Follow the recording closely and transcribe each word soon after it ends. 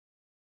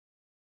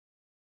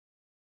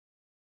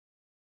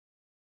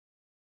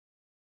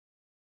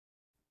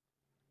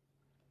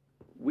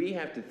we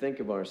have to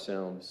think of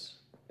ourselves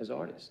as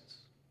artists.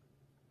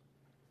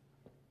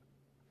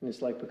 And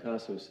it's like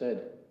Picasso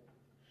said,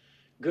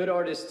 good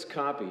artists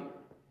copy,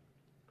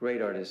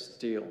 great artists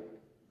steal.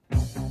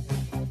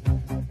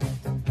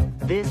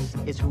 This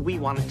is who we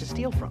wanted to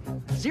steal from,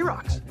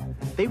 Xerox.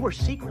 They were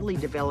secretly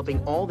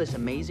developing all this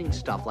amazing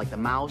stuff like the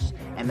mouse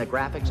and the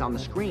graphics on the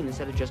screen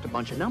instead of just a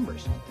bunch of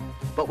numbers.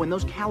 But when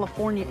those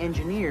California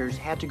engineers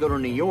had to go to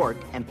New York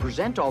and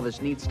present all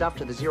this neat stuff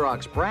to the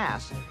Xerox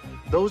brass,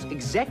 those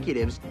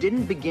executives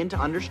didn't begin to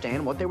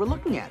understand what they were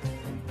looking at.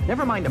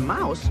 Never mind a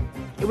mouse,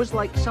 it was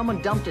like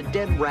someone dumped a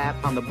dead rat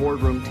on the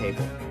boardroom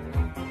table.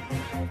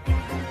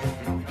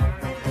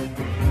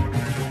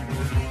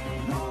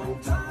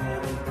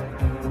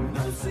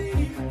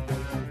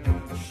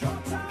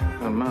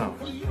 A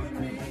mouse.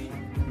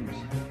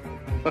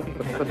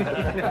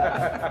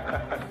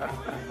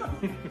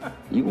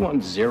 You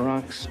want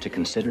Xerox to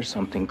consider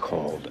something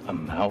called a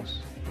mouse?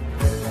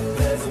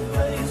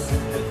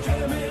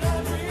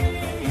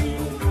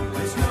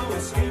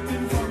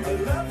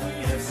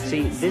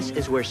 See, this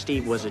is where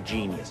Steve was a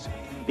genius,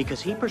 because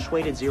he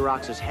persuaded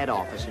Xerox's head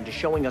office into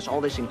showing us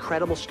all this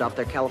incredible stuff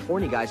their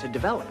California guys had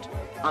developed.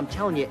 I'm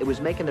telling you, it was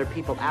making their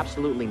people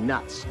absolutely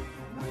nuts.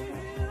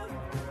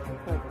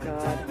 Oh,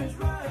 God.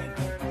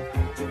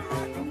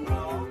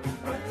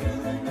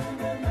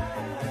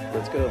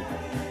 Let's go.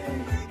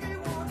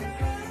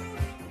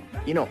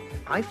 You know,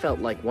 I felt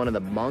like one of the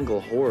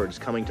Mongol hordes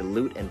coming to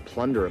loot and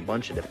plunder a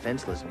bunch of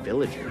defenseless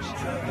villagers.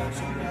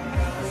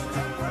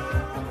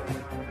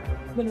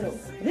 No.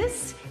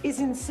 This is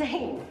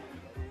insane.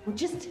 We'll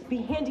just be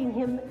handing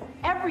him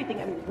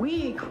everything. I mean,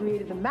 we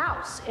created the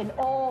mouse and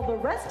all the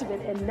rest of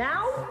it, and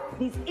now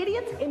these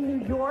idiots in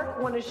New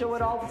York want to show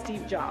it all to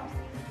Steve Jobs.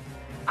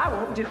 I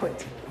won't do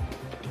it.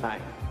 Hi,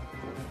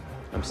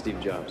 I'm Steve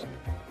Jobs.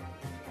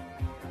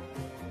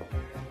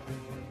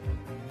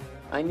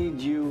 I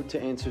need you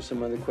to answer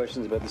some other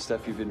questions about the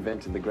stuff you've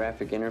invented, the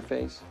graphic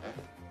interface.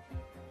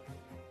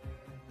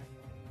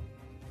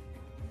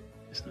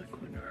 It's not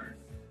going to hurt.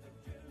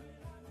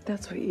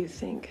 That's what you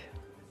think.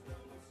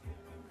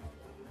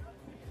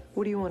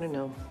 What do you want to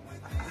know?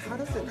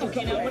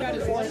 Okay, now what are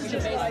the forces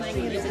of base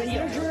language? Is it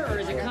integer or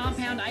is it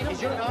compound? I don't know.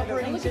 Is your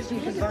operating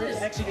system converting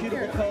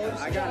executable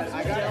codes? I got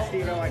it,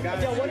 Steve-O, I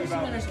got it. What does he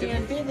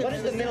understand? What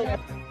is the middle?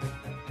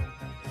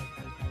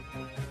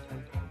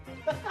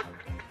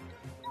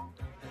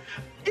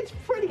 It's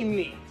pretty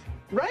neat,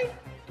 right?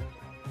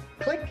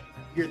 Click,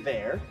 you're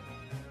there.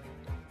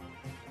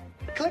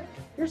 Click,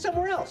 you're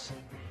somewhere else.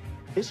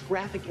 This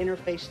graphic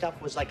interface stuff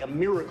was like a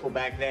miracle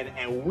back then,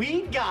 and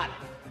we got it.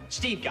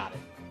 Steve got it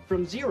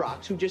from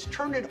Xerox, who just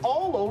turned it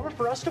all over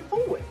for us to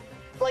fool with.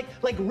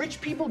 Like rich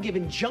people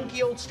giving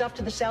junky old stuff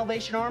to the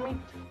Salvation Army,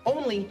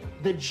 only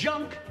the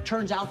junk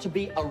turns out to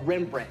be a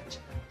Rembrandt.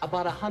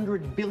 About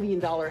 $100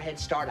 billion head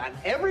start on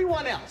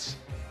everyone else.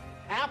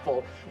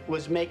 Apple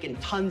was making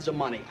tons of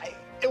money.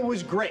 It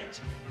was great.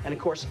 And of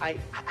course, I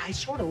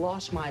sort of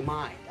lost my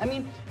mind. I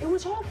mean, it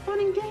was all fun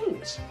and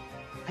games.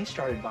 I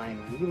started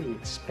buying really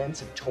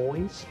expensive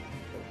toys.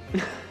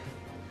 It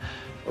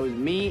was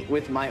me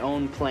with my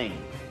own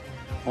plane.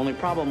 Only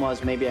problem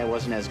was maybe I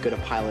wasn't as good a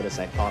pilot as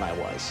I thought I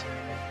was.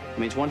 I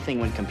mean, it's one thing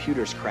when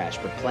computers crash,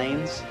 but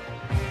planes,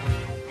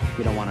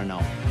 you don't want to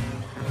know.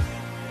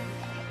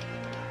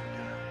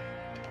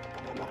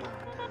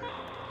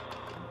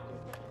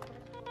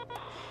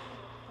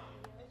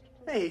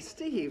 Hey,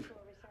 Steve,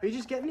 are you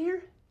just getting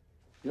here?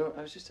 You know,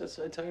 I was just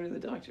outside talking to the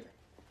doctor.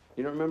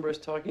 You don't remember us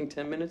talking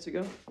 10 minutes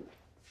ago?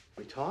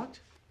 We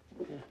talked?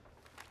 Yeah.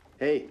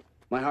 Hey,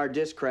 my hard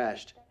disk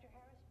crashed.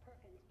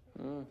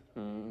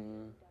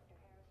 Mm-hmm.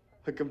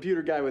 A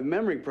computer guy with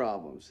memory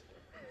problems.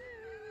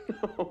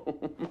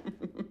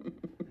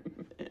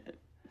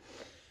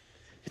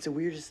 It's the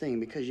weirdest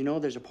thing because you know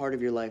there's a part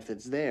of your life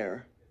that's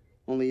there,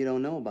 only you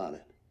don't know about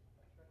it.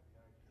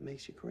 It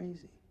makes you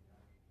crazy.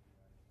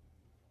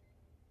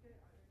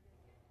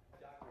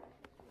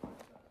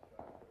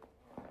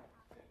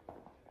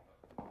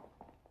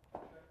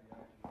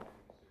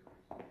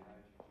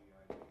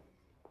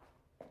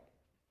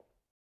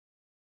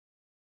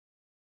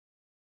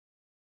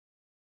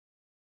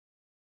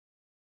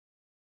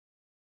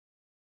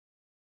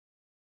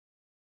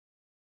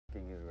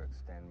 You to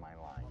extend my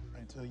life.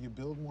 Until you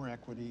build more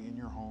equity in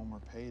your home or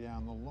pay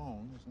down the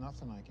loan, there's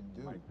nothing I can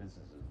do. My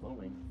business is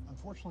booming.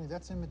 Unfortunately,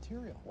 that's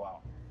immaterial.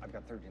 Wow, I've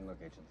got 13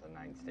 locations in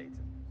 9 states.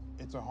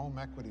 It's a home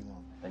equity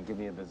loan. Then give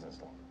me a business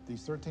loan.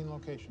 These 13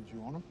 locations,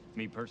 you own them?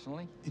 Me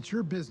personally? It's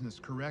your business,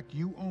 correct?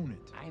 You own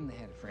it. I'm the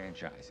head of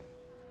franchising.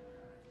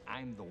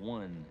 I'm the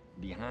one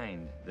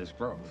behind this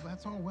growth. Well,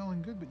 that's all well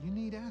and good, but you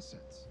need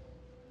assets.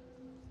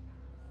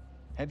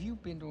 Have you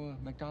been to a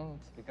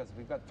McDonald's? Because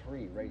we've got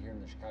 3 right here in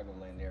the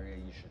Chicagoland area.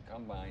 You should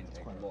come by and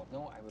take a look.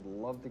 No, I would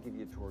love to give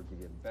you a tour, give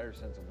you a better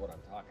sense of what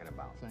I'm talking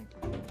about. Thank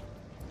you.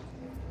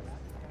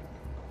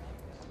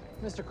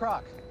 Mr.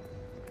 Kroc.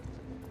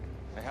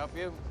 Can I help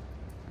you?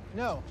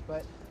 No,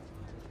 but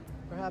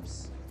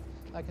perhaps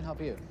I can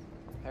help you.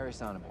 Harry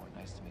Sonneborn,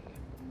 nice to meet you.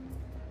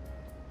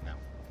 No.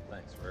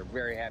 Thanks. We're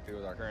very happy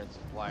with our current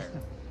supplier.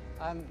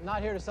 I'm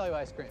not here to sell you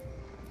ice cream.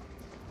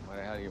 What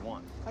the hell do you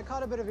want? I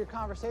caught a bit of your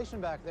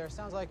conversation back there.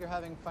 Sounds like you're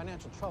having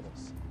financial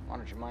troubles. Why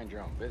don't you mind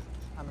your own business?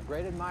 I'm a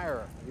great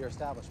admirer of your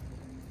establishment.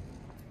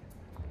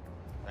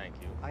 Thank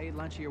you. I eat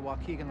lunch at your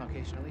Waukegan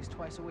location at least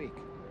twice a week.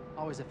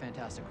 Always a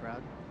fantastic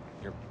crowd.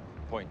 Your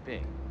point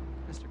being?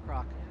 Mr.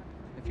 Kroc,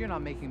 if you're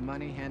not making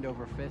money hand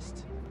over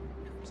fist,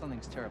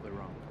 something's terribly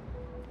wrong.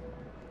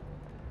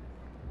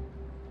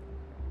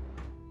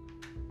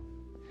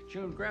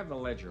 June, grab the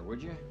ledger,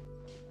 would you?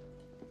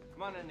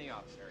 Come on in the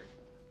office, Harry.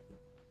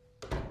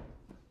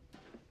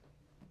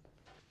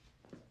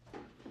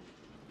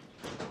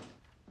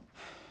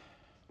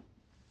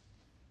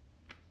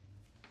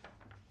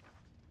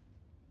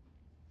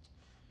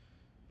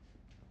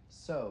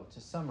 So, to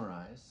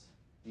summarize,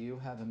 you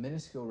have a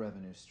minuscule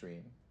revenue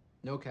stream,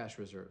 no cash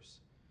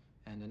reserves,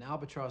 and an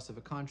albatross of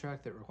a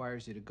contract that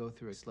requires you to go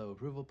through a slow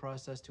approval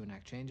process to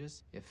enact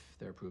changes, if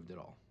they're approved at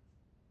all,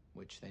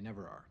 which they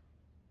never are.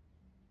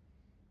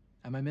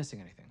 Am I missing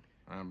anything?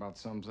 That about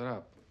sums it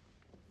up.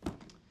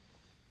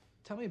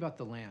 Tell me about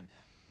the land.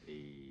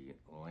 The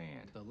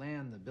land. The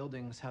land, the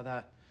buildings, how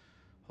that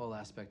whole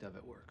aspect of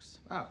it works.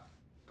 Oh,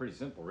 pretty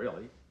simple,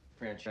 really.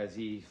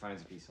 Franchisee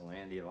finds a piece of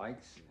land he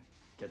likes,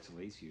 gets a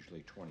lease,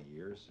 usually 20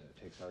 years,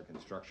 takes out a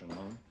construction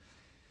loan,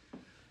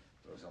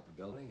 throws up a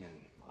building, and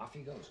off he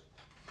goes.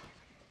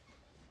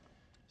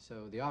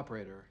 So the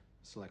operator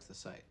selects the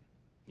site.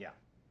 Yeah.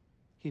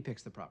 He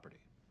picks the property.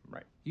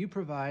 Right. You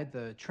provide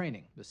the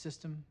training, the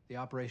system, the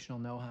operational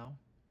know-how,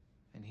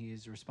 and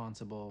he's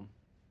responsible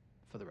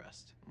for the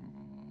rest.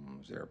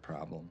 Is there a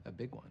problem? A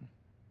big one.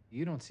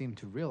 You don't seem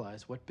to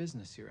realize what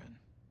business you're in.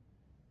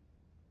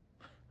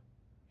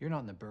 You're not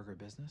in the burger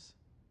business.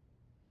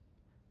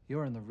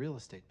 You're in the real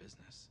estate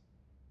business.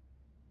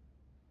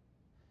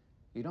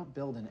 You don't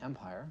build an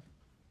empire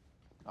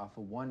off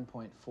a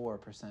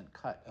 1.4%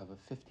 cut of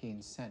a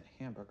 15-cent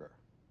hamburger.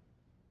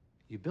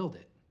 You build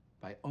it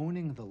by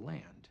owning the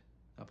land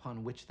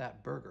upon which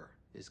that burger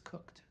is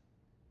cooked.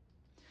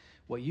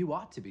 What you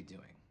ought to be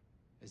doing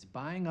is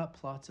buying up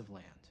plots of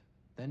land,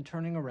 then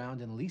turning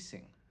around and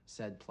leasing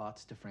said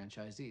plots to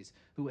franchisees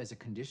who, as a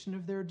condition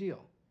of their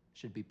deal,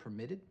 should be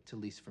permitted to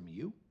lease from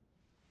you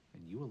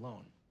and you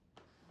alone.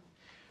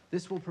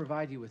 This will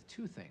provide you with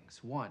two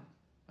things. One,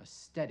 a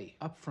steady,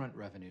 upfront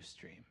revenue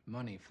stream.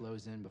 Money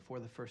flows in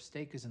before the first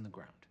stake is in the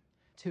ground.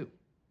 Two,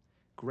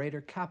 greater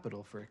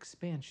capital for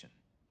expansion,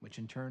 which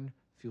in turn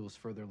fuels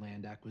further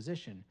land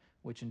acquisition,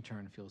 which in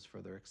turn fuels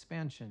further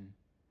expansion,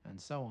 and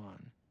so on,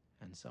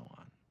 and so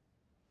on.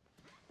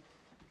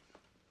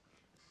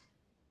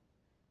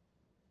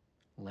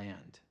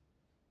 Land.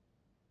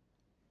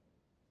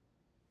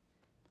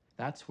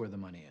 That's where the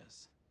money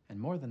is. And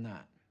more than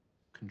that,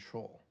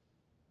 control.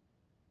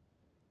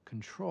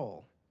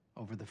 Control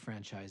over the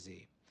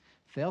franchisee.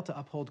 Fail to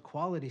uphold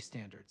quality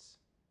standards,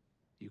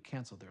 you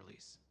cancel their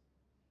lease.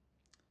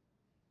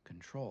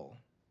 Control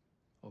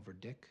over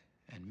Dick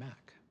and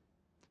Mac.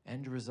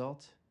 End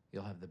result,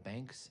 you'll have the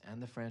banks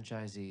and the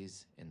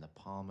franchisees in the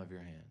palm of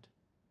your hand.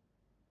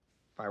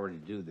 If I were to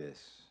do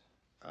this,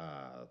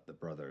 the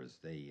brothers,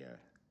 they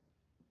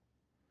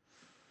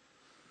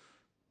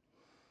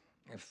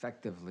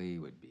effectively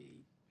would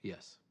be...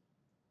 Yes.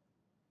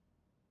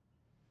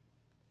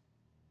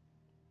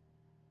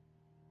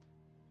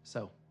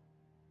 So,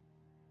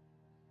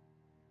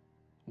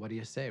 what do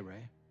you say,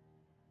 Ray?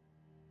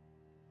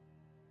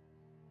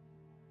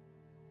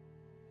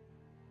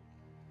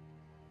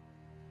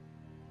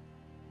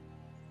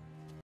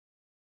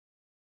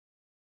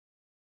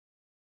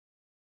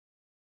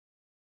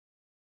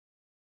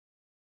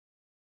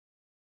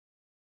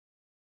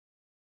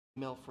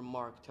 Email from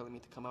Mark telling me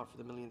to come out for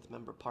the millionth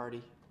member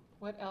party.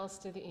 What else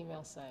did the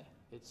email say?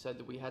 It said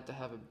that we had to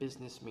have a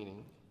business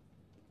meeting.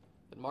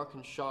 That Mark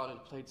and Sean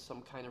had played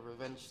some kind of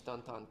revenge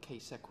stunt on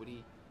Case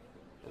Equity,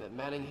 and that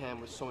Manningham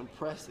was so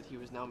impressed that he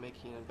was now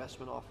making an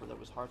investment offer that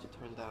was hard to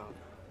turn down.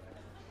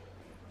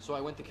 So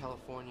I went to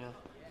California,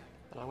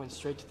 and I went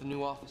straight to the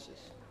new offices.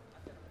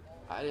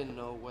 I didn't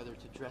know whether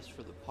to dress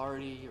for the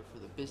party or for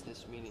the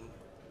business meeting,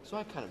 so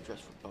I kind of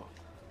dressed for both.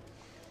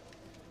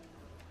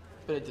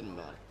 But it didn't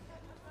matter.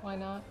 Why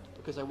not?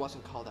 Because I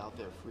wasn't called out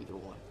there for either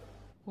one.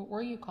 What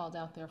were you called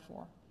out there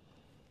for?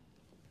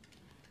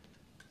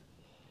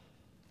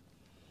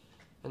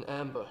 An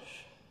ambush.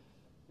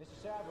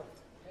 Mr. Sabra,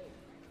 hey,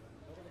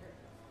 over here.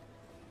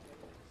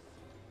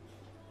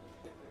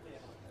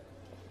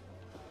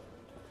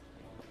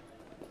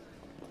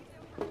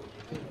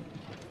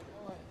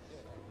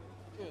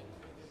 Good.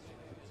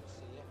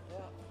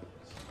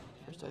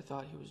 First I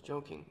thought he was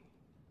joking,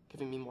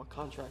 giving me more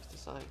contracts to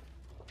sign.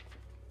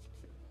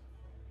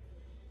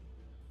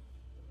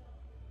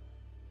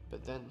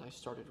 But then I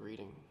started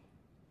reading.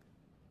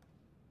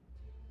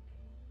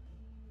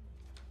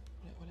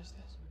 What is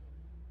this?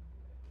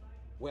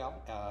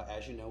 Well,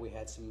 as you know, we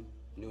had some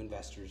new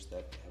investors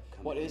that have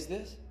come in. What is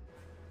this?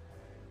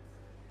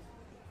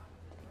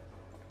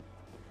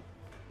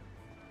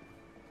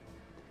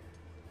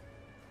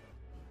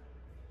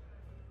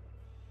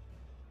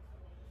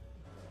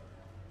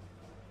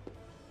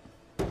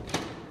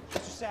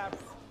 ASAP.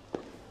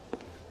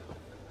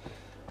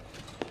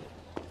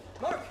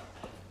 Mark!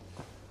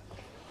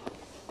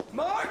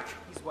 Mark!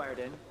 He's wired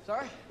in.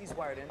 Sorry? He's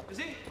wired in. Is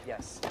he?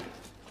 Yes.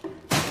 How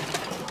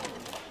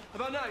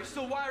about now? You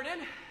still wired in?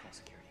 Full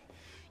security.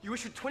 You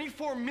issued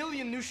 24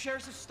 million new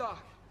shares of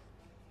stock.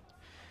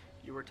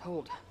 You were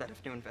told that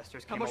if new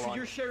investors How came much along... were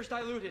your shares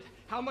diluted?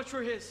 How much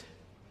were his?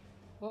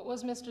 What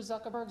was Mr.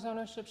 Zuckerberg's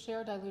ownership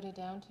share diluted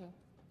down to?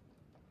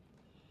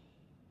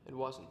 It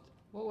wasn't.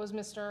 What was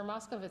Mr.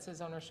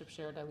 Moskowitz's ownership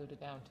share diluted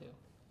down to?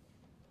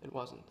 It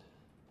wasn't.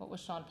 What was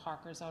Sean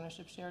Parker's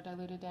ownership share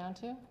diluted down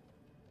to?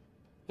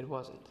 It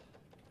wasn't.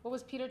 What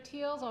was Peter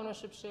Thiel's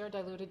ownership share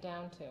diluted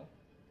down to?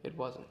 It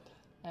wasn't.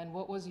 And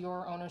what was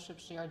your ownership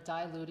share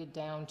diluted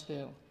down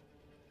to?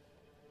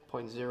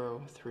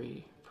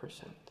 0.03%.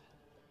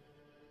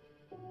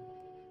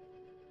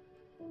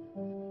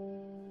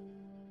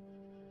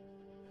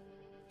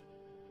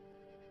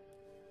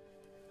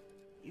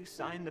 You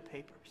signed the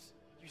papers.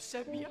 You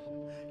set me up.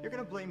 You're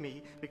gonna blame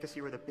me because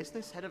you were the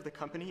business head of the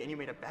company and you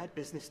made a bad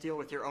business deal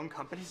with your own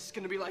company? It's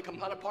gonna be like I'm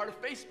not a part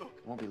of Facebook.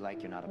 It won't be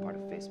like you're not a part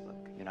of Facebook.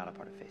 You're not a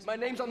part of Facebook. My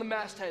name's on the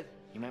masthead.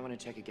 You might want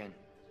to check again.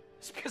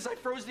 It's because I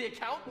froze the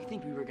account? You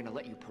think we were gonna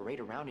let you parade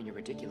around in your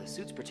ridiculous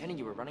suits pretending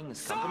you were running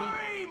this company?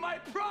 Sorry! My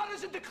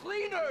Prada's at the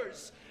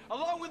cleaners!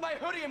 Along with my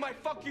hoodie and my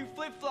fuck you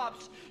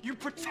flip-flops, you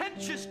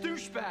pretentious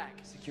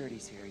douchebag!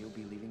 Security's here. You'll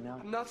be leaving now?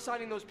 I'm not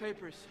signing those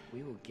papers.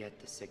 We will get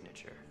the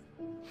signature.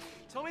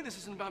 Tell me this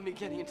isn't about me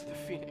getting into the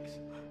Phoenix.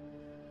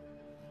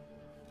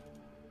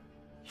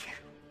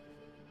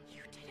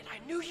 You did it. I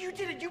knew you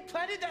did it. You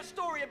planted that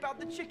story about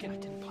the chicken. I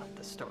didn't plant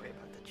the story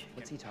about the chicken.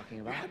 What's he talking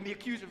You about? had me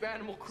accused of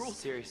animal cruelty.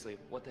 Seriously,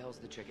 what the hell's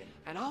the chicken?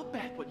 And I'll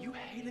bet what you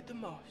hated the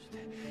most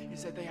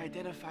is that they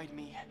identified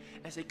me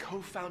as a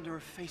co-founder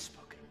of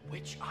Facebook,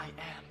 which I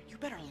am. You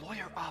better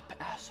lawyer up,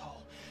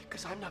 asshole,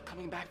 because I'm not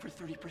coming back for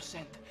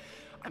 30%.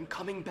 I'm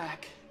coming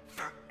back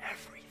for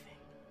everything.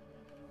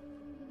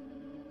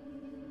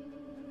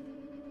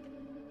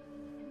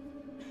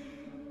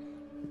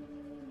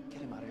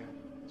 Get him out of here.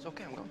 It's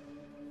okay, I'm going.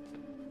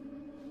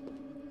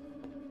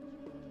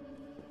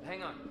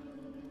 Hang on.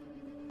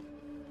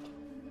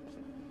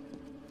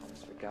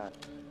 Almost forgot.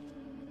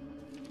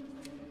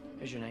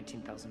 Here's your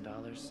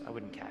 $19,000. I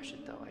wouldn't cash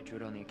it, though. I drew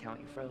it on the account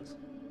you froze.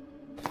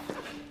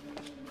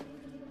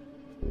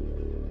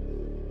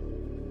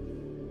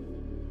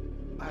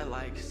 I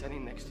like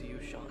sitting next to you,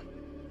 Sean.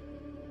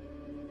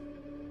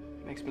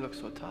 Makes me look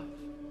so tough.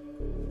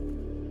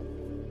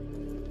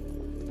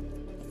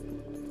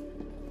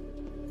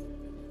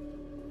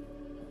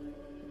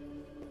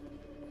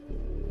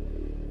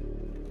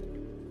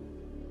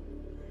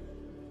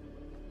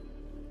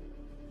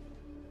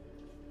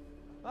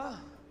 Oh.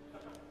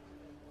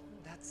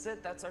 That's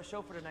it. That's our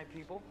show for tonight,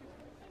 people.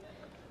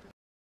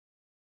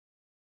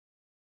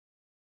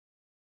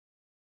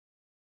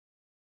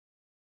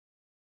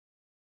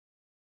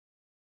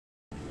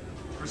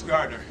 Chris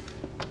Gardner.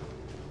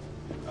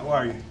 How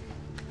are you?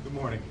 Good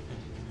morning.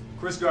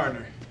 Chris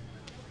Gardner.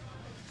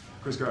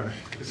 Chris Gardner.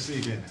 Good to see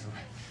you again.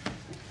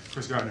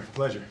 Chris Gardner.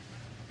 Pleasure.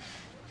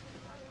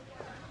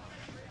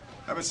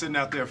 I've been sitting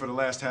out there for the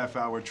last half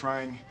hour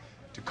trying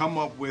to come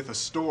up with a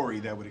story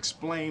that would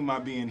explain my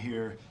being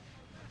here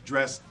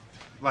dressed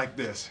like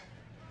this.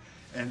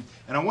 And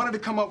I wanted to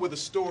come up with a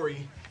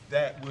story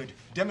that would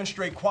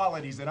demonstrate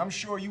qualities that I'm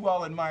sure you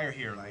all admire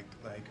here, like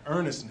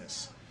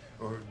earnestness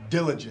or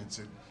diligence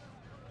and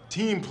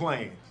team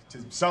playing to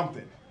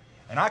something.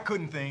 And I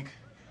couldn't think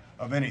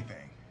of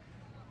anything.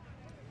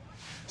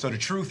 So the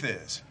truth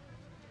is,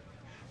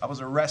 I was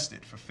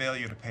arrested for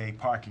failure to pay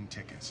parking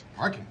tickets.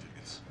 Parking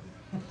tickets?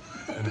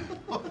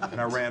 And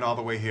I ran all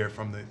the way here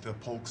from the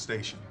Polk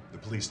station, the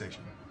police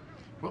station.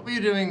 What were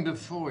you doing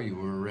before you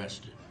were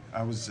arrested?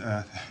 I was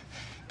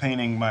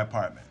painting my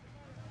apartment.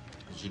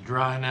 Is it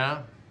dry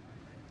now?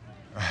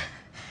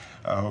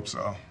 I hope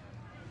so.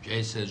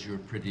 Jay says you're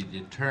pretty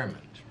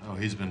determined. Oh,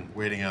 he's been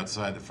waiting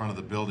outside the front of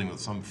the building with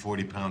some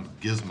 40-pound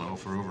gizmo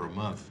for over a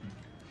month.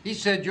 He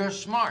said you're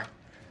smart.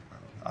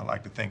 I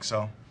like to think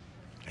so.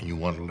 And you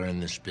want to learn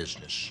this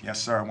business? Yes,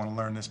 sir, I want to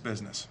learn this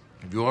business.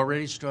 Have you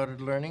already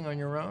started learning on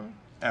your own?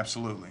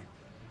 Absolutely.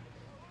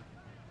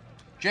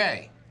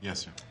 Jay. Yes,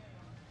 sir.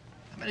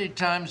 How many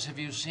times have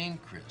you seen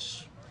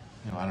Chris?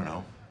 No, I don't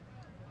know.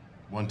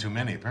 One too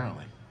many,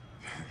 apparently.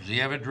 Has he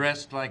ever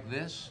dressed like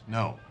this?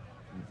 No.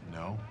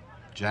 No.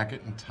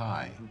 Jacket and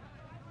tie.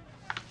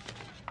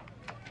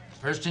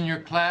 First in your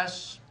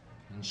class?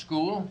 In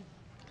school?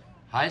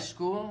 High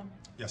school?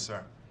 Yes,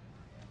 sir.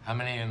 How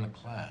many in the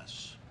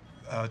class?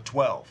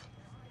 12.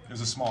 It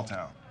was a small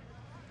town.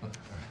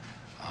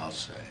 I'll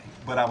say.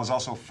 But I was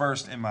also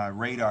first in my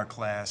radar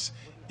class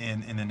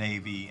in the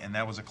Navy, and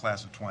that was a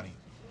class of 20.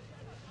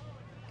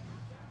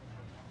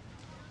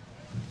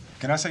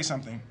 Can I say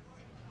something?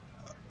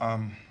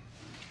 I'm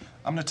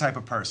the type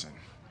of person,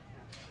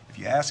 if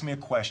you ask me a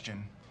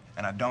question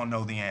and I don't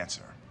know the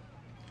answer,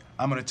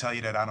 I'm gonna tell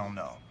you that I don't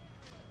know.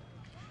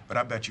 But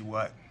I bet you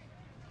what,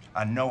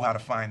 I know how to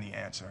find the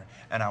answer,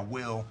 and I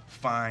will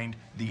find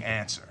the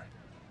answer.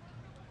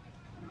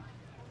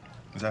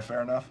 Is that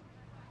fair enough?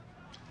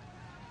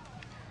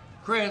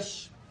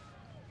 Chris,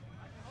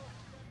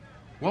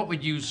 what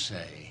would you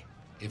say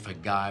if a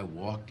guy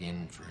walked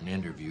in for an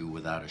interview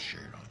without a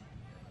shirt on?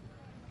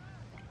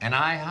 And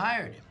I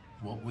hired him.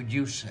 What would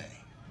you say?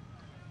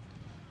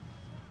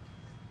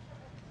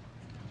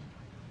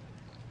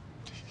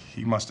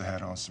 He must have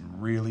had on some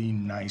really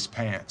nice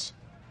pants.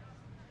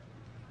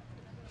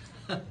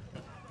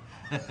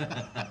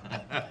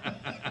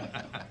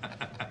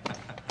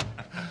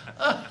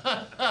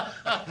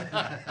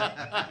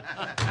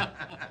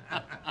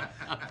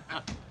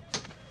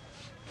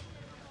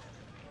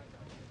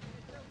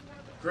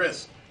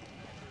 Chris,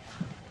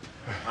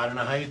 I don't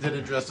know how you did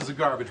it dressed as a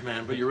garbage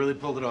man, but you really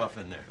pulled it off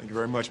in there. Thank you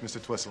very much, Mr.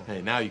 Twistle.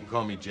 Hey, now you can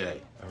call me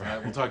Jay. All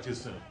right, we'll talk to you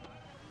soon.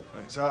 All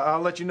right, so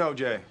I'll let you know,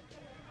 Jay.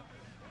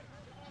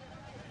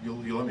 You'll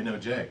let me know,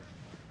 Jay.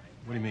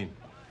 What do you mean?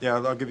 Yeah,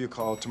 I'll give you a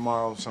call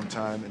tomorrow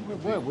sometime.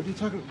 And What are you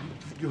talking?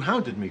 You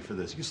hounded me for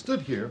this. You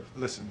stood here.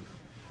 Listen,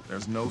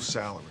 there's no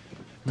salary.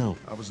 No.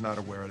 I was not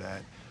aware of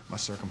that. My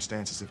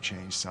circumstances have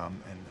changed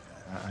some, and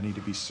I need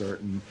to be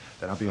certain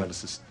that I'll be able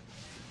to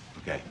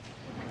Okay.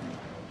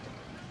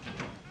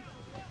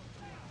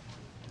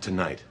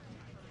 Tonight,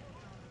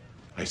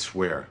 I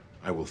swear,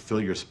 I will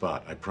fill your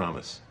spot. I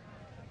promise.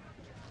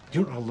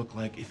 You know what I'll look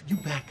like? If you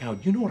back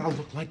out, you know what I'll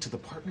look like to the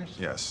partners?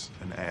 Yes,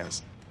 an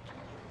ass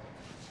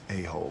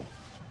a-hole.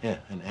 Yeah,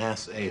 an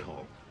ass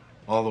a-hole.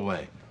 All the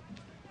way.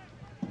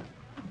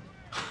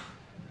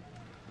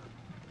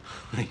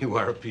 You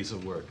are a piece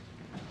of work.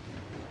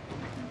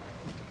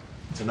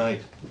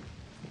 Tonight.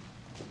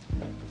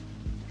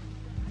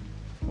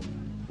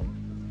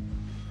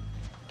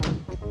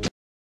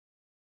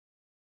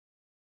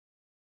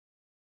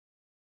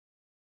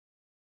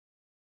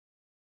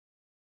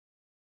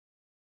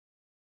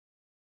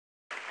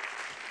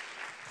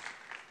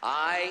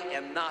 I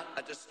am not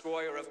a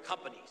destroyer of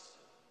companies.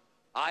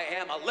 I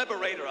am a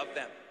liberator of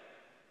them.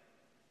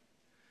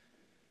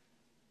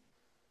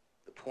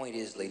 The point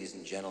is, ladies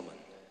and gentlemen,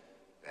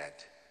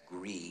 that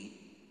greed,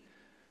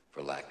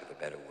 for lack of a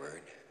better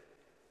word,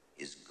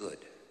 is good.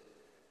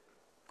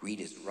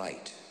 Greed is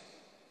right.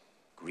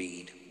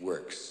 Greed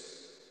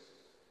works.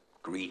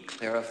 Greed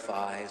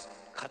clarifies,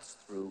 cuts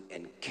through,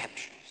 and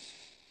captures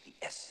the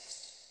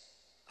essence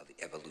of the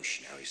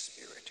evolutionary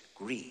spirit.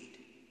 Greed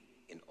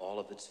in all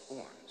of its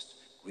forms.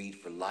 Greed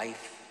for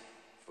life,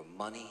 for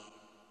money,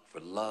 for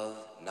love,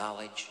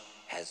 knowledge,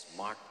 has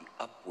marked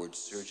the upward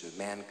surge of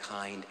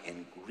mankind,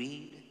 and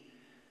greed,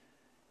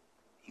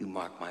 you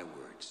mark my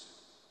words,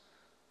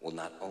 will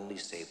not only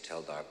save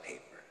Teldar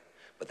paper,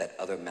 but that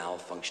other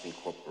malfunctioning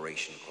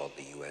corporation called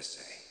the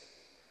USA.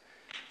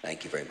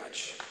 Thank you very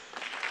much.